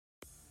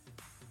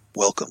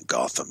Welcome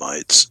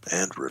Gothamites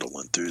and riddle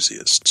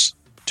enthusiasts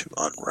to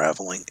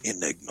Unraveling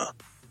Enigma,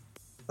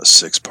 a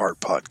 6-part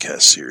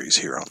podcast series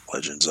here on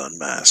Legends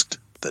Unmasked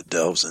that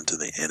delves into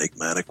the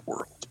enigmatic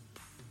world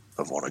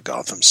of one of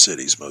Gotham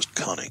City's most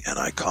cunning and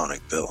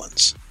iconic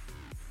villains,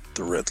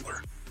 the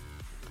Riddler.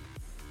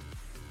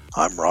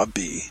 I'm Rob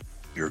B.,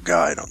 your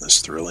guide on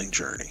this thrilling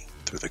journey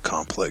through the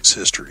complex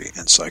history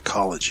and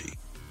psychology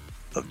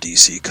of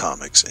DC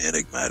Comics'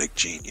 enigmatic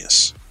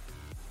genius.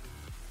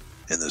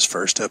 In this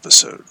first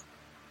episode,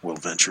 we'll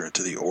venture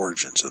into the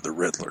origins of the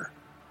Riddler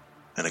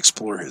and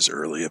explore his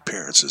early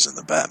appearances in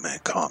the Batman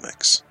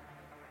comics.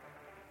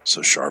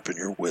 So sharpen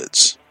your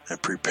wits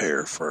and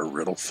prepare for a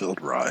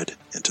riddle-filled ride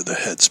into the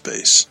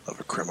headspace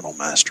of a criminal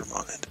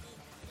mastermind.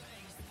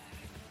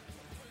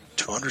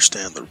 To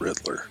understand the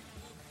Riddler,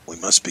 we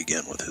must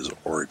begin with his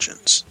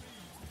origins.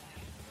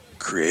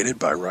 Created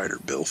by writer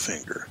Bill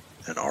Finger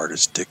and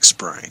artist Dick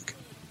Sprang,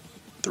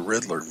 the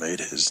Riddler made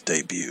his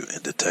debut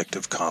in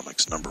Detective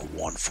Comics number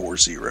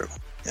 140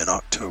 in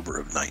October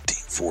of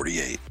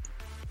 1948.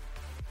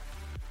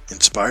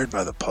 Inspired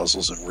by the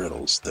puzzles and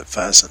riddles that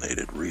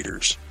fascinated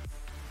readers,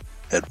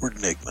 Edward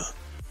Enigma,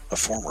 a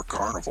former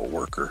carnival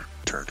worker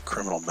turned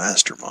criminal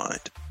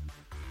mastermind,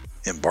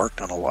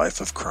 embarked on a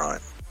life of crime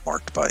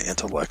marked by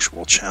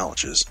intellectual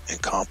challenges and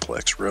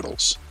complex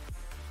riddles.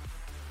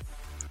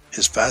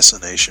 His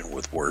fascination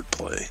with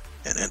wordplay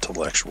and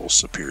intellectual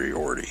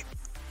superiority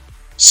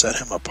set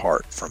him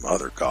apart from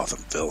other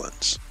Gotham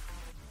villains.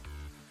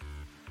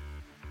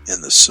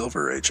 In the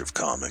Silver Age of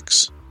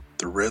comics,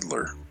 the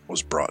Riddler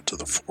was brought to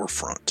the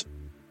forefront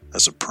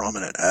as a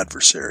prominent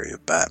adversary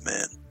of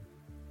Batman.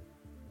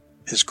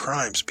 His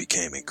crimes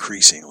became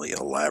increasingly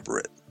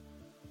elaborate,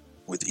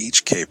 with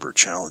each caper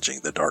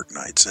challenging the Dark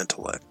Knight's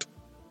intellect.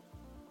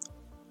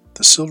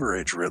 The Silver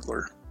Age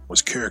Riddler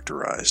was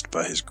characterized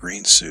by his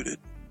green-suited,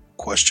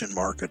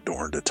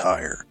 question-mark-adorned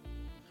attire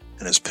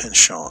and his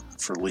penchant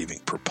for leaving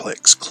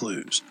perplexed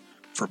clues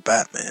for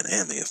Batman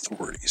and the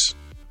authorities.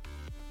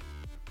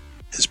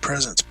 His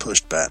presence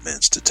pushed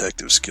Batman's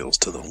detective skills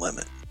to the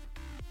limit,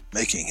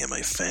 making him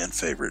a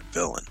fan-favorite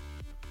villain.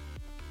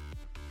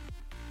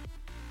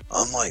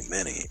 Unlike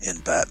many in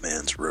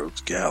Batman's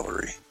rogues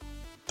gallery,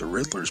 the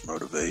Riddler's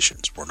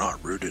motivations were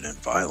not rooted in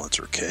violence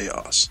or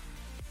chaos,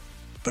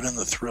 but in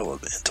the thrill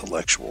of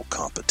intellectual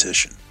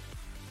competition.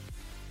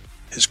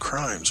 His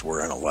crimes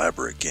were an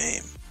elaborate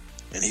game,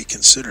 and he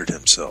considered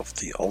himself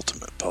the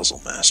ultimate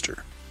puzzle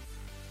master.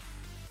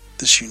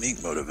 This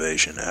unique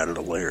motivation added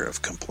a layer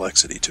of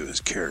complexity to his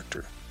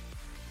character,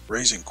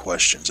 raising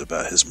questions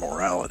about his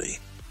morality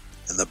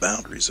and the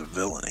boundaries of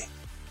villainy.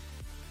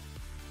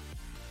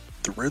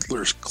 The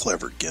Riddler's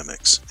clever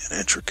gimmicks and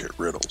intricate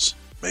riddles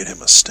made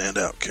him a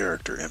standout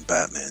character in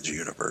Batman's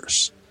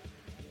universe.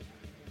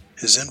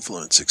 His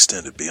influence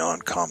extended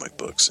beyond comic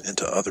books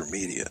into other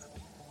media.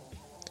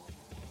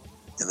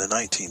 In the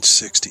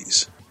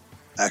 1960s,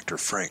 actor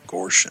Frank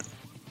Gorshin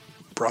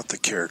brought the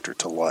character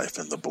to life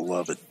in the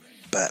beloved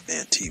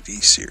Batman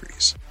TV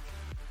series,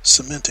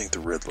 cementing the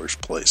Riddler's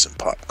place in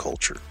pop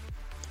culture.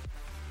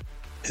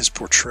 His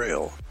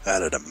portrayal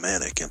added a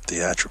manic and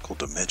theatrical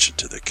dimension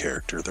to the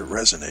character that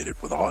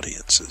resonated with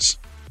audiences.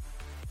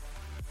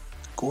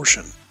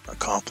 Gorshin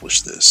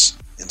accomplished this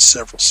in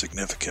several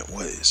significant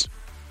ways.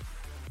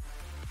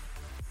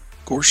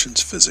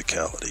 Gorshin's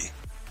physicality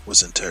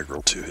was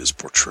integral to his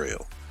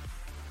portrayal.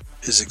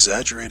 His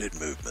exaggerated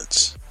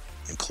movements,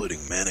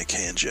 including manic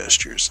hand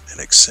gestures and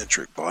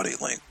eccentric body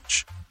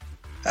language,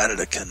 added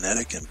a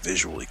kinetic and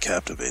visually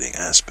captivating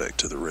aspect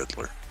to the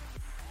Riddler.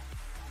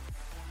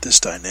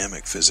 This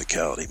dynamic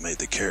physicality made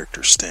the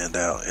character stand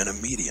out in a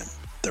medium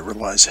that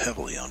relies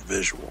heavily on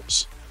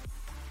visuals.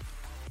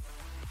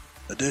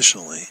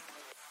 Additionally,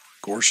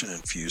 Gorshin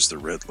infused the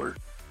Riddler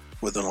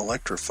with an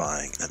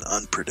electrifying and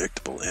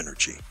unpredictable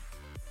energy.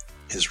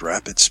 His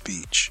rapid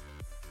speech,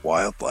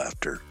 wild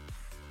laughter,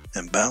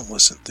 and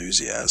boundless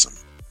enthusiasm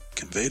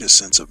conveyed a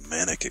sense of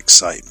manic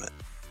excitement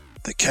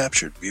that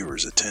captured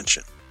viewers'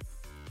 attention.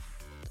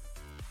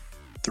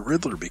 The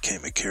Riddler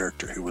became a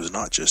character who was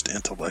not just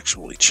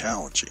intellectually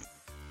challenging,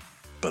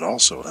 but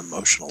also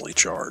emotionally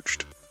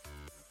charged.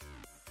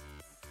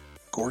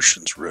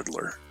 Gorshin's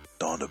Riddler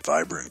donned a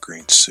vibrant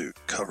green suit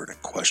covered in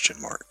question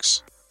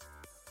marks.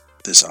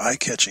 This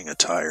eye-catching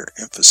attire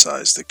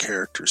emphasized the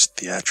character's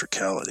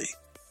theatricality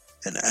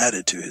and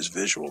added to his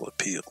visual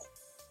appeal.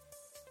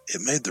 It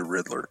made the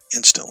Riddler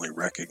instantly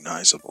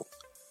recognizable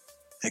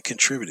and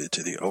contributed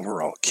to the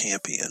overall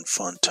campy and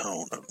fun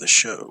tone of the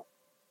show.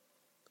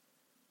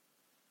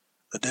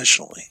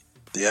 Additionally,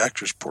 the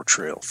actor's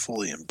portrayal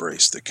fully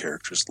embraced the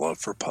character's love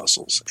for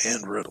puzzles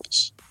and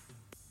riddles.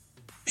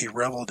 He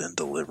reveled in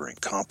delivering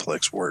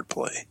complex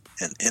wordplay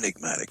and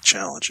enigmatic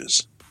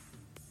challenges,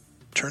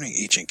 turning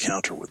each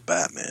encounter with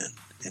Batman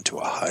into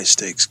a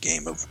high-stakes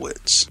game of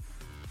wits.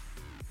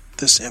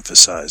 This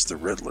emphasized the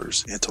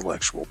Riddler's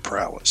intellectual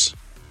prowess,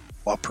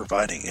 while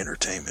providing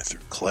entertainment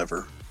through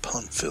clever,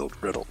 pun-filled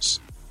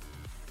riddles.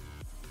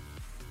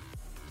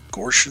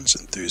 Gorshin's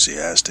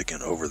enthusiastic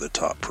and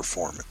over-the-top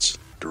performance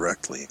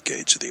directly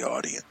engaged the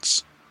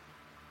audience,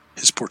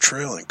 His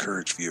portrayal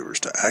encouraged viewers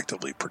to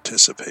actively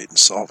participate in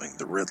solving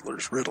the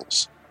Riddler's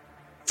riddles,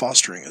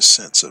 fostering a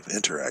sense of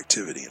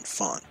interactivity and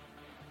fun.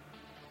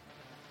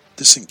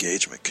 This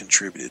engagement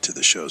contributed to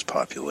the show's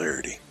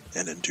popularity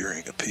and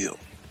enduring appeal.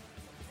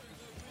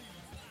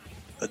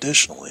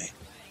 Additionally,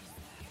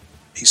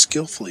 he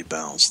skillfully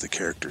balanced the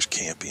character's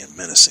campy and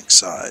menacing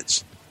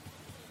sides.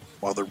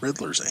 While the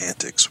Riddler's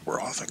antics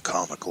were often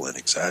comical and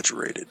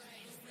exaggerated,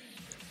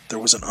 there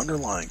was an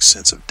underlying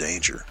sense of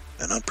danger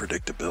and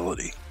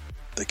unpredictability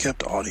that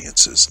kept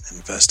audiences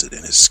invested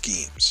in his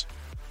schemes.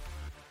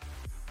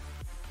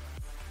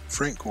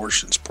 Frank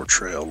Gorshin's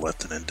portrayal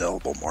left an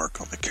indelible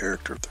mark on the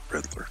character of the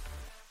Riddler.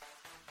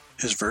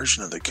 His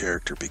version of the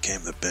character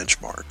became the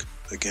benchmark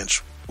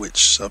against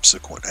which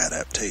subsequent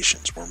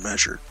adaptations were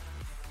measured.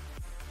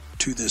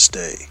 To this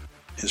day,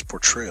 his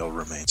portrayal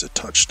remains a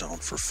touchstone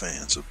for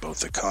fans of both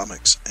the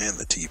comics and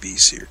the TV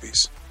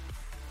series.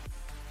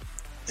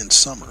 In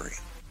summary,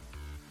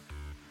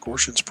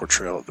 Gorshin's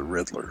portrayal of the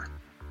Riddler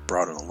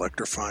brought an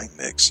electrifying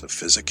mix of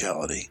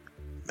physicality,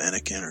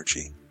 manic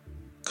energy,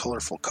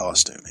 colorful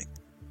costuming,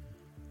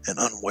 and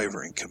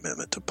unwavering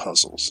commitment to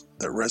puzzles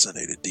that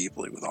resonated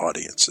deeply with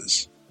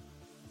audiences.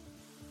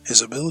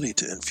 His ability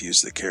to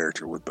infuse the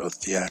character with both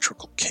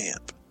theatrical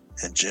camp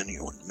and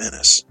genuine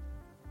menace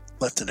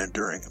left an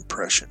enduring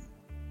impression,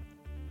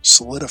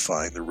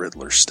 solidifying the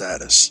Riddler's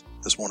status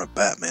as one of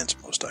Batman's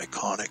most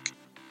iconic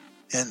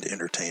and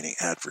entertaining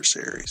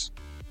adversaries.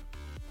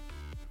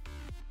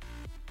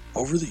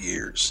 Over the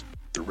years,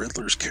 the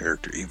Riddler's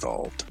character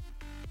evolved.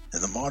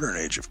 In the modern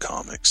age of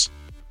comics,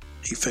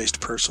 he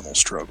faced personal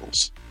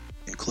struggles,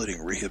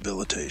 including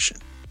rehabilitation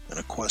and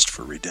a quest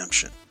for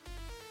redemption.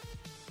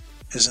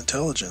 His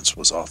intelligence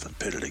was often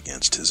pitted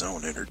against his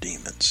own inner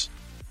demons,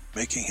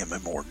 making him a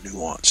more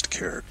nuanced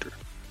character.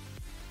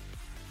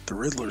 The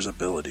Riddler's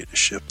ability to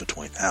shift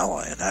between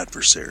ally and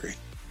adversary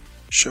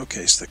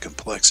showcased the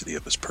complexity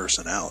of his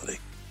personality.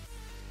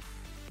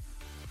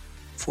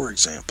 For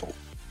example,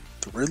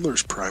 the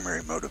Riddler's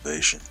primary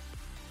motivation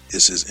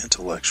is his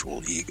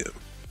intellectual ego.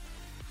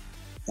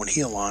 When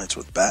he aligns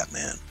with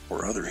Batman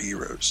or other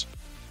heroes,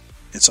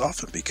 it's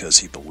often because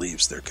he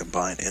believes their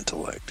combined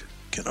intellect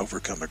can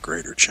overcome a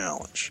greater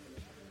challenge.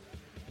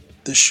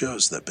 This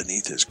shows that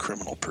beneath his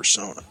criminal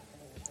persona,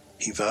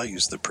 he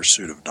values the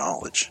pursuit of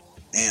knowledge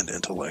and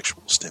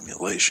intellectual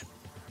stimulation.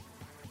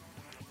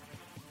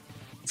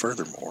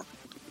 Furthermore,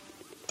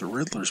 the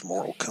Riddler's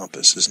moral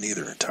compass is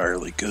neither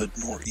entirely good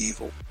nor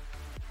evil.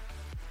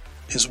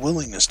 His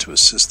willingness to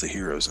assist the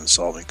heroes in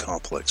solving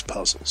complex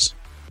puzzles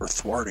or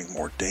thwarting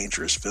more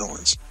dangerous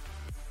villains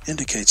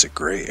indicates a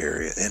gray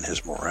area in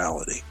his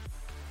morality.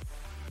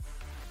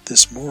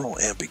 This moral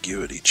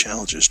ambiguity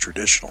challenges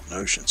traditional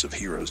notions of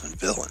heroes and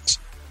villains,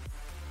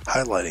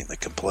 highlighting the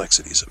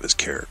complexities of his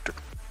character.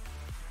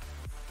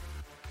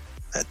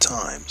 At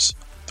times,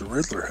 the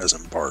Riddler has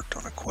embarked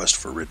on a quest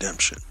for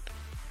redemption.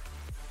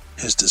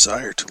 His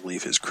desire to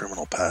leave his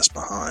criminal past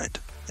behind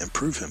and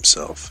prove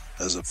himself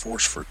as a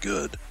force for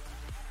good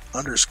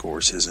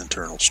underscores his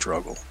internal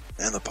struggle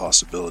and the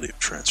possibility of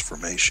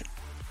transformation.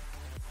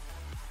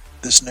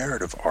 This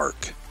narrative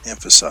arc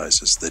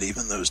emphasizes that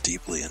even those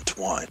deeply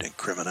entwined in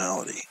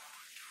criminality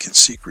can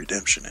seek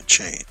redemption and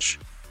change.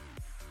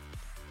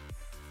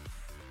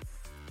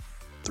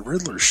 The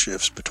Riddler's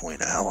shifts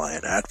between ally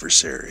and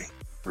adversary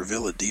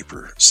reveal a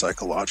deeper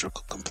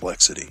psychological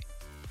complexity.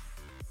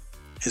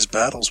 His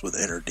battles with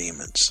inner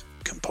demons,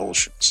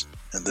 compulsions,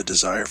 and the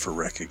desire for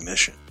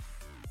recognition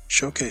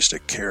showcased a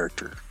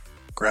character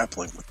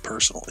grappling with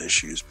personal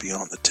issues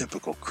beyond the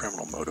typical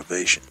criminal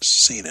motivations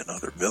seen in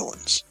other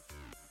villains.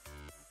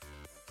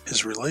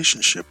 His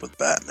relationship with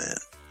Batman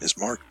is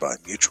marked by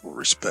mutual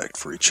respect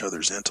for each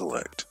other's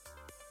intellect.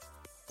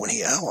 When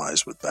he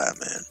allies with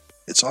Batman,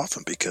 it's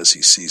often because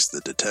he sees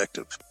the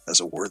detective as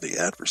a worthy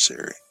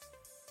adversary.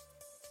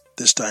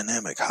 This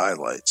dynamic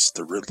highlights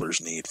the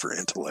Riddler's need for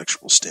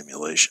intellectual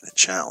stimulation and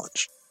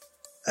challenge,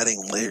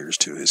 adding layers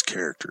to his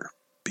character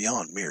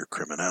beyond mere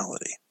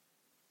criminality.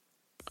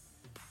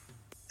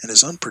 And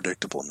his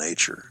unpredictable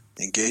nature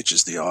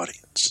engages the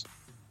audience,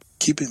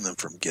 keeping them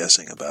from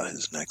guessing about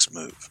his next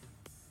move.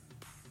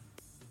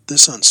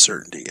 This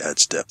uncertainty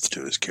adds depth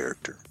to his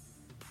character,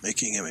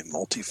 making him a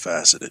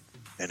multifaceted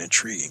and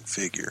intriguing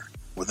figure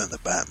within the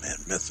Batman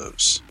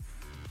mythos.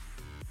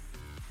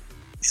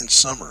 In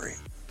summary,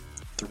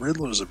 the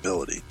Riddler's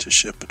ability to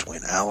shift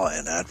between ally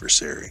and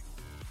adversary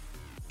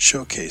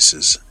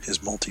showcases his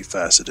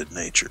multifaceted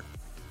nature.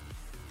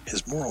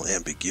 His moral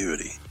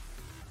ambiguity,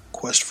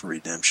 quest for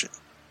redemption,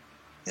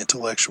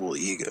 intellectual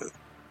ego,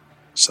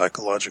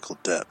 psychological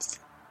depth,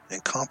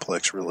 and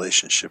complex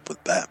relationship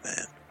with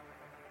Batman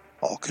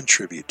all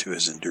contribute to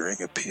his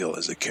enduring appeal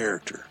as a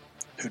character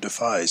who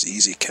defies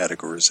easy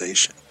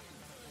categorization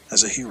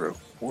as a hero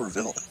or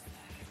villain.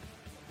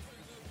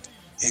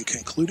 In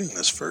concluding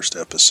this first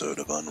episode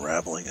of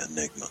Unraveling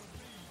Enigma,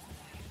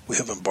 we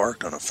have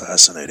embarked on a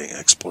fascinating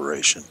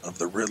exploration of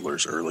the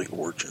Riddler's early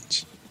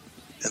origins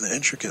and the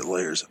intricate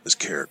layers of his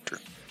character.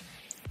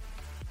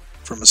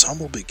 From his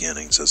humble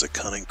beginnings as a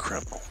cunning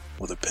criminal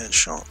with a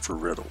penchant for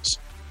riddles,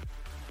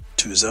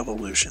 to his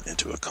evolution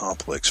into a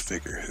complex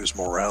figure whose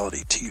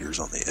morality teeters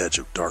on the edge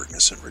of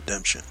darkness and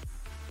redemption.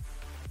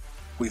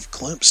 We've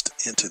glimpsed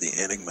into the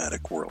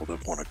enigmatic world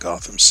of one of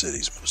Gotham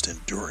City's most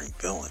enduring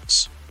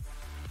villains.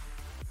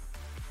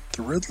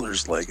 The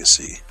Riddler's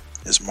legacy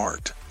is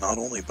marked not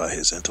only by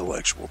his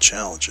intellectual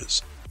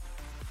challenges,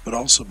 but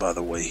also by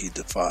the way he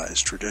defies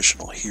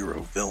traditional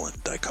hero-villain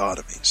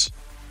dichotomies,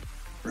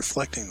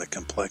 reflecting the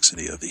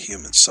complexity of the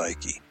human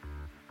psyche.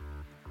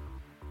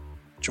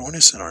 Join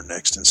us in our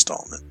next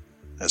installment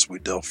as we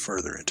delve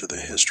further into the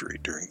history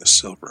during the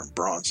Silver and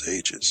Bronze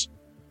Ages,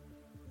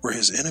 where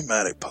his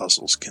enigmatic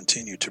puzzles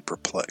continue to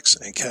perplex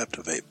and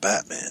captivate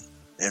Batman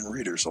and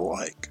readers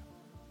alike.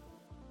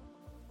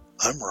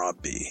 I'm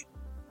Rob B.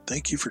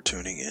 Thank you for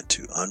tuning in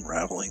to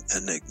Unraveling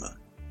Enigma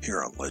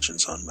here on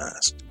Legends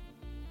Unmasked.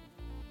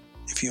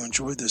 If you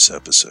enjoyed this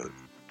episode,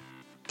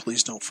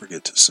 please don't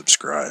forget to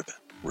subscribe,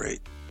 rate,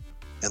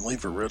 and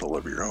leave a riddle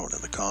of your own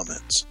in the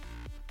comments.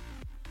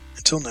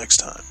 Until next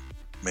time,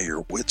 may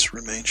your wits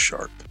remain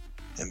sharp,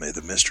 and may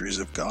the mysteries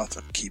of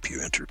Gotham keep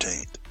you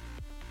entertained.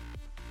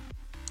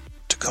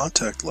 To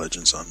contact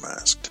Legends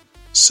Unmasked,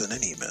 send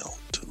an email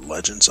to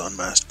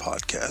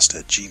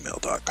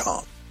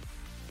legendsunmaskedpodcast@gmail.com.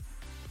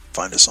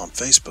 Find us on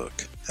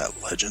Facebook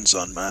at Legends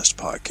Unmasked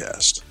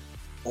Podcast,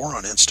 or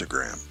on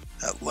Instagram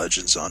at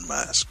Legends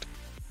Unmasked.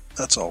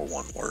 That's all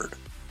one word.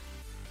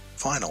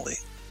 Finally,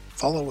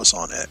 follow us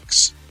on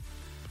X.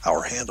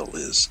 Our handle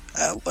is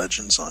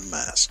 @Legends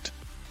Unmasked.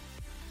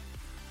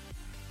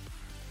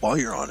 While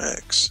you're on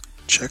X,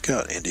 check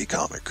out indie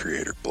comic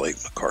creator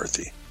Blake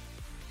McCarthy.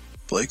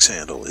 Blake's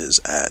handle is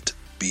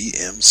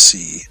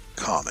 @BMC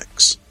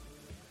Comics.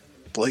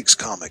 Blake's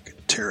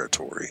comic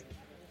Territory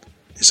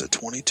is a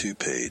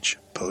 22-page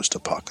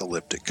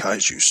post-apocalyptic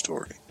kaiju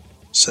story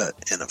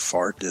set in a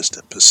far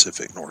distant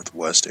Pacific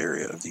Northwest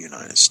area of the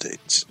United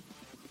States.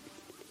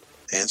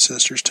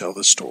 Ancestors tell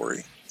the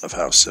story of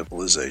how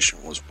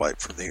civilization was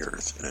wiped from the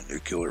earth in a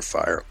nuclear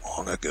fire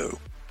long ago.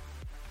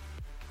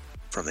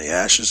 From the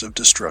ashes of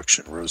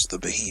destruction rose the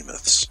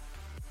behemoths,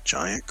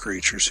 giant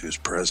creatures whose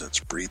presence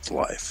breathed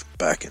life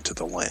back into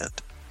the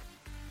land.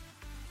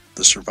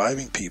 The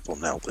surviving people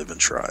now live in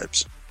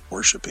tribes,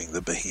 worshipping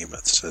the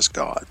behemoths as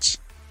gods.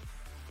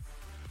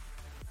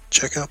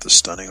 Check out the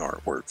stunning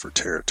artwork for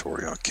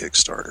Territory on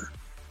Kickstarter.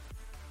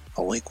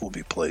 A link will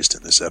be placed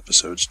in this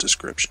episode's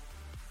description.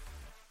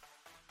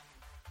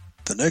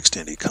 The next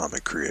indie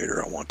comic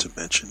creator I want to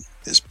mention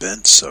is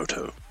Ben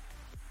Soto.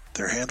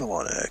 Their handle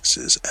on X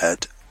is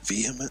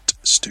 @Vehement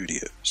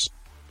Studios.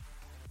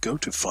 Go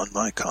to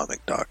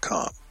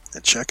fundmycomic.com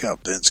and check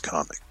out Ben's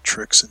comic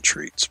Tricks and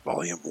Treats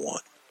Volume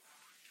 1.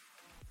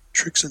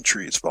 Tricks and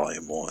Treats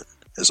Volume 1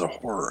 is a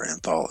horror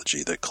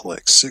anthology that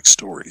collects 6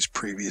 stories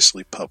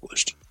previously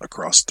published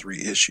across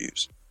 3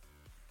 issues.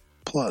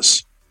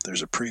 Plus,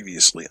 there's a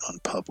previously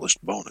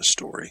unpublished bonus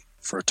story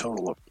for a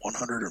total of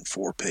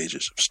 104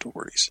 pages of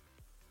stories.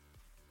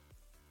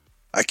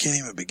 I can't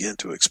even begin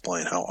to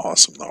explain how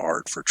awesome the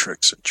art for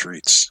Tricks and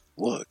Treats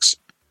looks,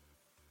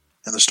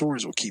 and the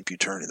stories will keep you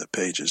turning the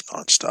pages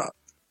non-stop.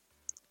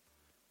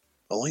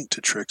 A link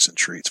to Tricks and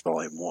Treats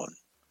Volume 1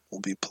 will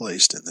be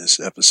placed in this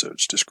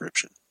episode's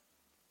description.